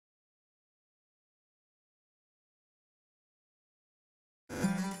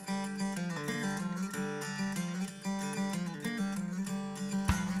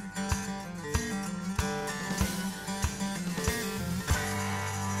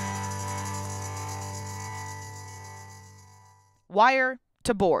Wire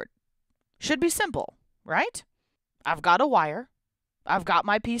to board. Should be simple, right? I've got a wire, I've got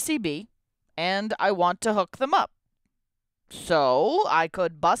my PCB, and I want to hook them up. So I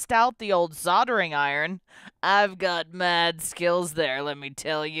could bust out the old soldering iron. I've got mad skills there, let me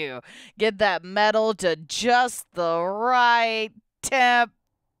tell you. Get that metal to just the right temp.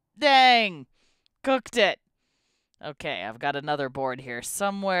 Dang, cooked it. Okay, I've got another board here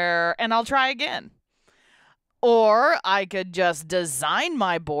somewhere, and I'll try again. Or I could just design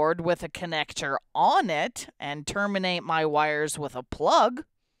my board with a connector on it and terminate my wires with a plug.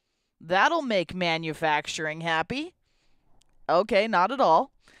 That'll make manufacturing happy. Okay, not at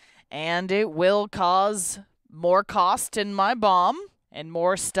all. And it will cause more cost in my BOM and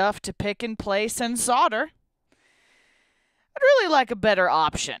more stuff to pick and place and solder. I'd really like a better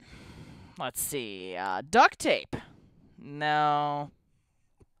option. Let's see, duct tape. No,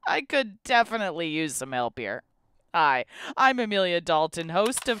 I could definitely use some help here. Hi, I'm Amelia Dalton,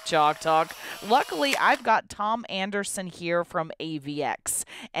 host of Chalk Talk. Luckily, I've got Tom Anderson here from AVX,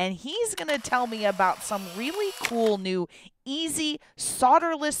 and he's going to tell me about some really cool new easy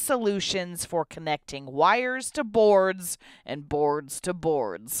solderless solutions for connecting wires to boards and boards to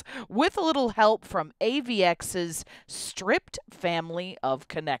boards, with a little help from AVX's STRIPT family of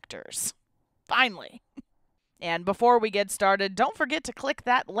connectors. Finally. And before we get started, don't forget to click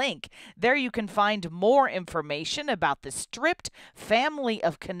that link. There you can find more information about the STRIPT family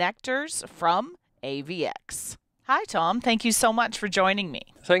of connectors from AVX. Hi, Tom. Thank you so much for joining me.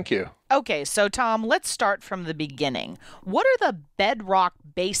 Thank you. Okay, so Tom, let's start from the beginning. What are the bedrock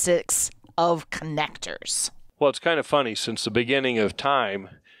basics of connectors? Well, it's kind of funny. Since the beginning of time,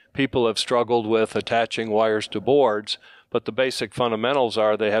 people have struggled with attaching wires to boards. But the basic fundamentals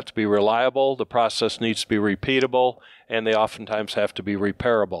are they have to be reliable, the process needs to be repeatable, and they oftentimes have to be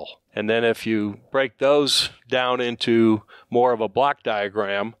repairable. And then if you break those down into more of a block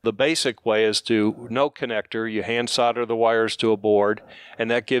diagram, the basic way is to no connector, you hand solder the wires to a board,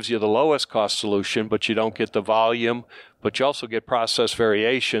 and that gives you the lowest cost solution, but you don't get the volume, but you also get process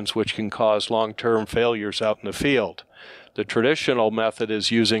variations which can cause long-term failures out in the field. The traditional method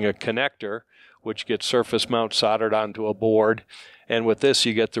is using a connector, which gets surface mount soldered onto a board. And with this,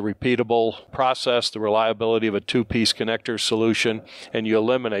 you get the repeatable process, the reliability of a two-piece connector solution, and you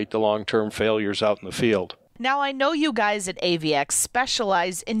eliminate the long-term failures out in the field. Now, I know you guys at AVX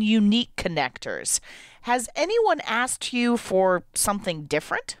specialize in unique connectors. Has anyone asked you for something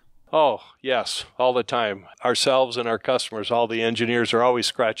different? Oh, yes, all the time. Ourselves and our customers, all the engineers are always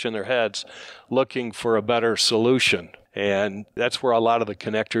scratching their heads looking for a better solution. And that's where a lot of the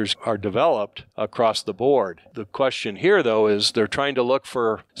connectors are developed across the board. The question here, though, is they're trying to look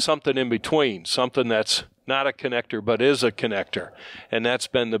for something in between, something that's not a connector but is a connector. And that's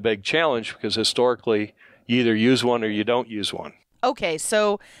been the big challenge because historically you either use one or you don't use one. Okay,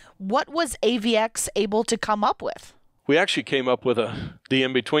 so what was AVX able to come up with? We actually came up with the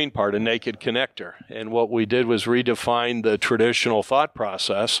in-between part, a naked connector. And what we did was redefine the traditional thought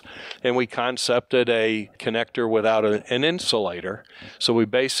process, and we concepted a connector without an insulator. So we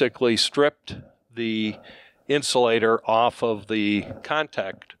basically stripped the insulator off of the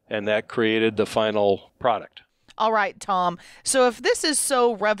contact, and that created the final product. All right, Tom. So if this is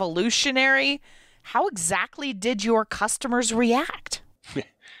so revolutionary, how exactly did your customers react?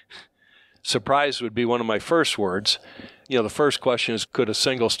 Surprise would be one of my first words. You know, the first question is, could a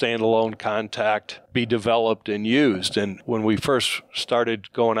single standalone contact be developed and used? And when we first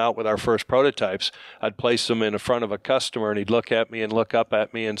started going out with our first prototypes, I'd place them in front of a customer and he'd look at me and look up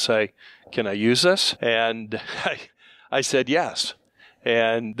at me and say, "Can I use this?" And I said yes.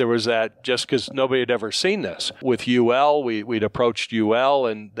 And there was that, just because nobody had ever seen this. With UL, we'd approached UL,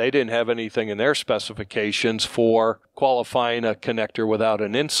 and they didn't have anything in their specifications for qualifying a connector without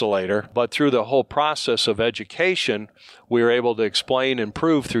an insulator. But through the whole process of education, we were able to explain and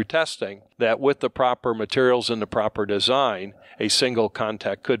prove through testing that with the proper materials and the proper design, a single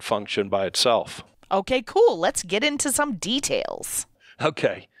contact could function by itself. Okay, cool. Let's get into some details.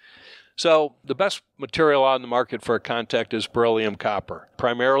 Okay. So the best material on the market for a contact is beryllium copper.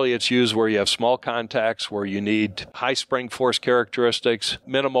 Primarily it's used where you have small contacts, where you need high spring force characteristics,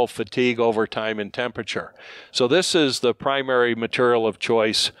 minimal fatigue over time and temperature. So this is the primary material of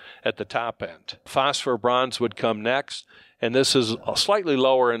choice at the top end. Phosphor bronze would come next, And this is slightly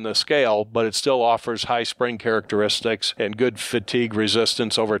lower in the scale, but it still offers high spring characteristics and good fatigue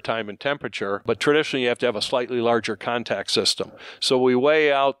resistance over time and temperature. But traditionally, you have to have a slightly larger contact system. So we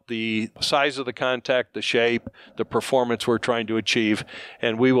weigh out the size of the contact, the shape, the performance we're trying to achieve,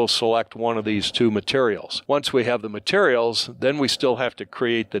 and we will select one of these two materials. Once we have the materials, then we still have to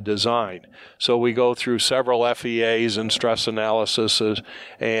create the design. So we go through several FEAs and stress analyses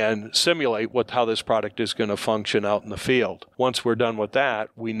and simulate how this product is going to function out in the field. Once we're done with that,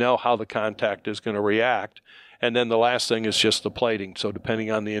 we know how the contact is going to react. And then the last thing is just the plating. So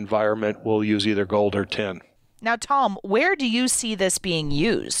depending on the environment, we'll use either gold or tin. Now, Tom, where do you see this being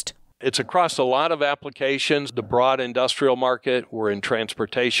used? It's across a lot of applications. The broad industrial market, we're in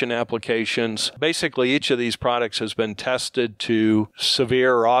transportation applications. Basically, each of these products has been tested to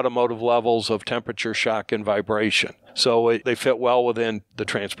severe automotive levels of temperature shock and vibration. So they fit well within the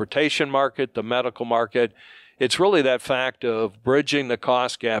transportation market, the medical market. It's really that fact of bridging the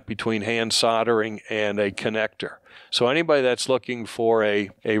cost gap between hand soldering and a connector. So anybody that's looking for a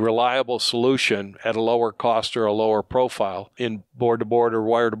reliable solution at a lower cost or a lower profile in board-to-board or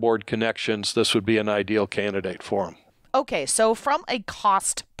wire-to-board connections, this would be an ideal candidate for them. Okay, so from a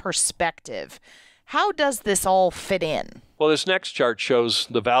cost perspective, how does this all fit in? Well, this next chart shows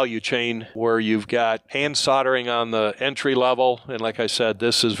the value chain where you've got hand soldering on the entry level. And like I said,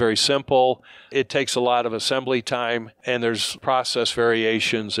 this is very simple. It takes a lot of assembly time, and there's process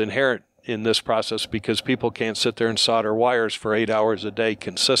variations inherent in this process because people can't sit there and solder wires for 8 hours a day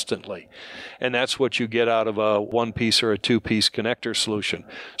consistently. And that's what you get out of a one-piece or a two-piece connector solution.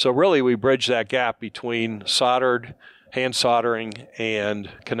 So really, we bridge that gap between soldered, hand soldering, and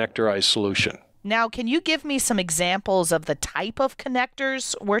connectorized solution. Now, can you give me some examples of the type of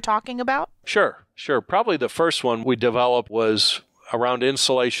connectors we're talking about? Sure. Probably the first one we developed was around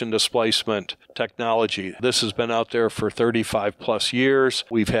insulation displacement technology. This has been out there for 35 plus years.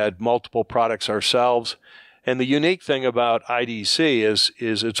 We've had multiple products ourselves. And the unique thing about IDC is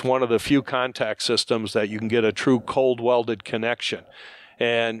it's one of the few contact systems that you can get a true cold welded connection.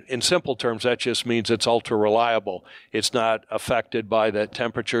 And in simple terms, that just means it's ultra reliable. It's not affected by that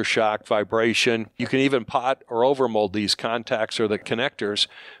temperature shock, vibration. You can even pot or overmold these contacts or the connectors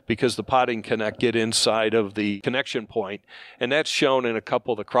because the potting cannot get inside of the connection point. And that's shown in a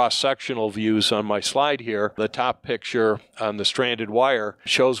couple of the cross-sectional views on my slide here. The top picture on the stranded wire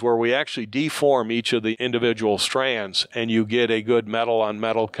shows where we actually deform each of the individual strands and you get a good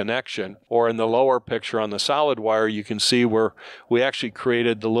metal-on-metal connection. Or in the lower picture on the solid wire, you can see where we actually created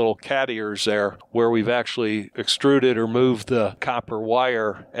the little cat ears there where we've actually extruded or moved the copper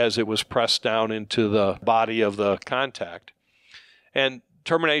wire as it was pressed down into the body of the contact. And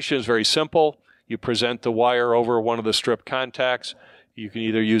termination is very simple. You present the wire over one of the strip contacts. You can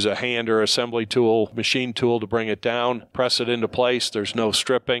either use a hand or assembly tool, machine tool to bring it down, press it into place. There's no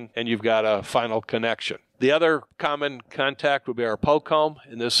stripping, and you've got a final connection. The other common contact would be our poke home,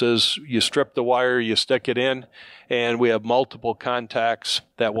 and this is you strip the wire, you stick it in, and we have multiple contacts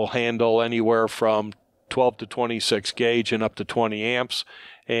that will handle anywhere from 12 to 26 gauge and up to 20 amps.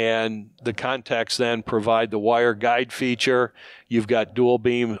 And the contacts then provide the wire guide feature. You've got dual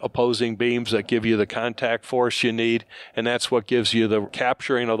beam opposing beams that give you the contact force you need, and that's what gives you the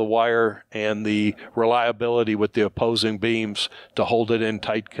capturing of the wire and the reliability with the opposing beams to hold it in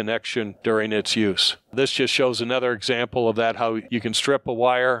tight connection during its use. This just shows another example of that, how you can strip a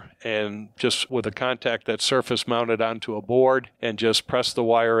wire and just with a contact that's surface mounted onto a board and just press the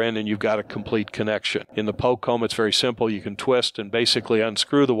wire in and you've got a complete connection. In the poke home, it's very simple. You can twist and basically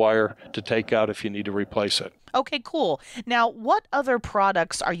unscrew the wire to take out if you need to replace it. Okay, cool. Now, what other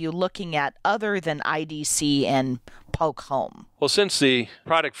products are you looking at other than IDC and poke home? Well, since the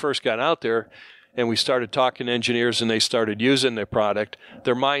product first got out there, and we started talking to engineers and they started using the product,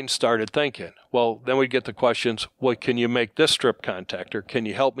 their minds started thinking. Well, then we'd get the questions, well, can you make this strip contactor? Can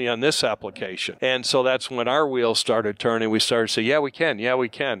you help me on this application? And so that's when our wheels started turning. We started to say, yeah, we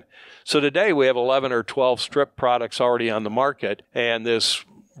can. So today we have 11 or 12 strip products already on the market, and this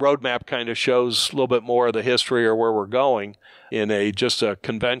roadmap kind of shows a little bit more of the history or where we're going in just a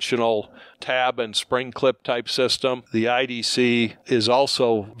conventional tab and spring clip type system. The IDC is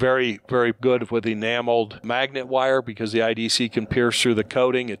also very, very good with enameled magnet wire because the IDC can pierce through the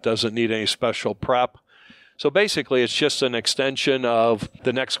coating. It doesn't need any special prep. So basically, it's just an extension of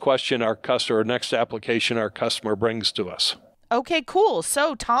the next question our customer, or next application our customer brings to us. Okay, cool.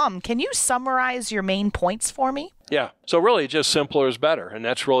 So, Tom, can you summarize your main points for me? Yeah. So really just simpler is better. And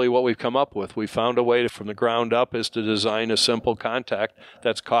that's really what we've come up with. We found a way to, from the ground up, is to design a simple contact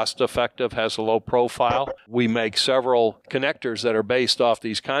that's cost effective, has a low profile. We make several connectors that are based off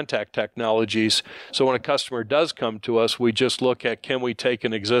these contact technologies. So when a customer does come to us, we just look at, can we take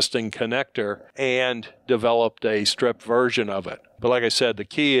an existing connector and develop a stripped version of it? But like I said, the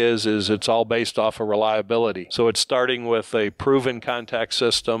key is it's all based off of reliability. So it's starting with a proven contact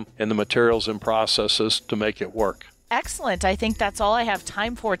system and the materials and processes to make it work. Excellent. I think that's all I have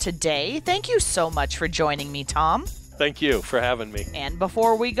time for today. Thank you so much for joining me, Tom. Thank you for having me. And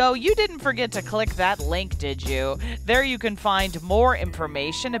before we go, you didn't forget to click that link, did you? There you can find more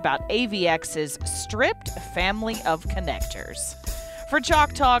information about AVX's Stripped family of connectors. For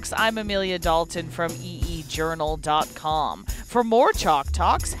Chalk Talks, I'm Amelia Dalton from eejournal.com. For more Chalk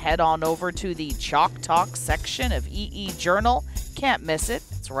Talks, head on over to the Chalk Talk section of EE Journal. Can't miss it.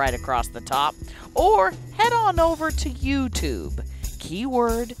 It's right across the top. Or head on over to YouTube.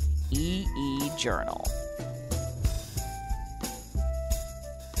 Keyword EE Journal.